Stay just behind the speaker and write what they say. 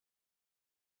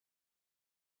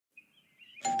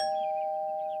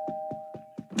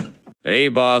Hey,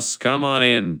 boss, come on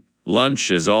in.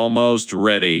 Lunch is almost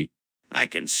ready. I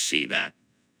can see that.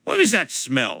 What is that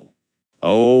smell?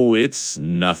 Oh, it's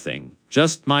nothing.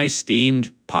 Just my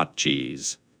steamed pot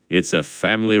cheese. It's a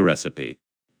family recipe.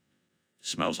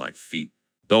 Smells like feet.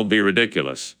 Don't be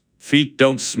ridiculous. Feet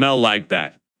don't smell like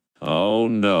that. Oh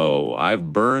no,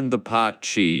 I've burned the pot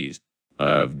cheese.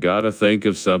 I've got to think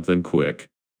of something quick.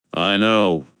 I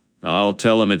know. I'll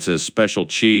tell him it's a special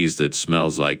cheese that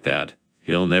smells like that.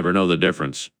 He'll never know the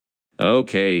difference.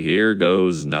 Okay, here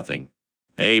goes nothing.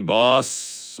 Hey,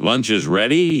 boss, lunch is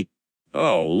ready?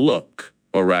 Oh, look,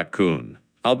 a raccoon.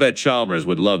 I'll bet Chalmers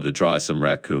would love to try some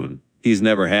raccoon. He's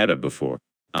never had it before.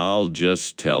 I'll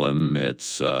just tell him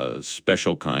it's a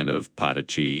special kind of potted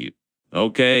cheese.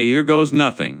 Okay, here goes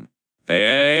nothing.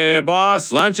 Hey,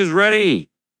 boss, lunch is ready.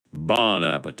 Bon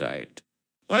appetit.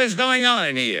 What is going on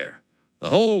in here? The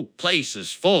whole place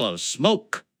is full of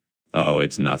smoke. Oh,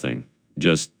 it's nothing.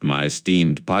 Just my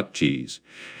steamed pot cheese.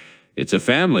 It's a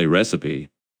family recipe.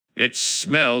 It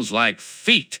smells like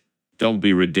feet. Don't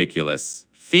be ridiculous.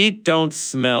 Feet don't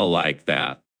smell like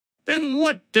that. Then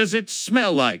what does it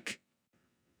smell like?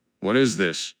 What is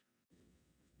this?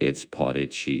 It's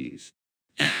potted cheese.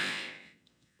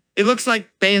 It looks like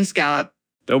bay scallop.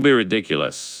 Don't be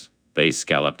ridiculous. Bay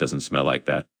scallop doesn't smell like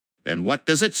that. Then what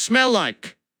does it smell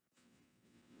like?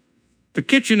 The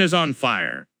kitchen is on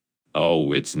fire.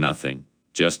 Oh, it's nothing.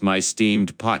 Just my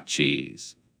steamed pot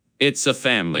cheese. It's a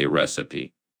family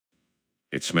recipe.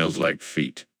 It smells like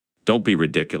feet. Don't be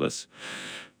ridiculous.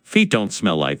 Feet don't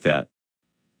smell like that.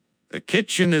 The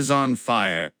kitchen is on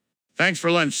fire. Thanks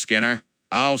for lunch, Skinner.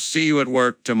 I'll see you at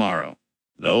work tomorrow.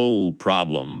 No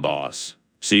problem, boss.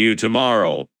 See you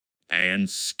tomorrow. And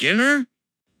Skinner?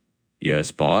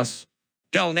 Yes, boss?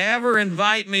 Don't ever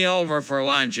invite me over for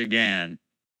lunch again.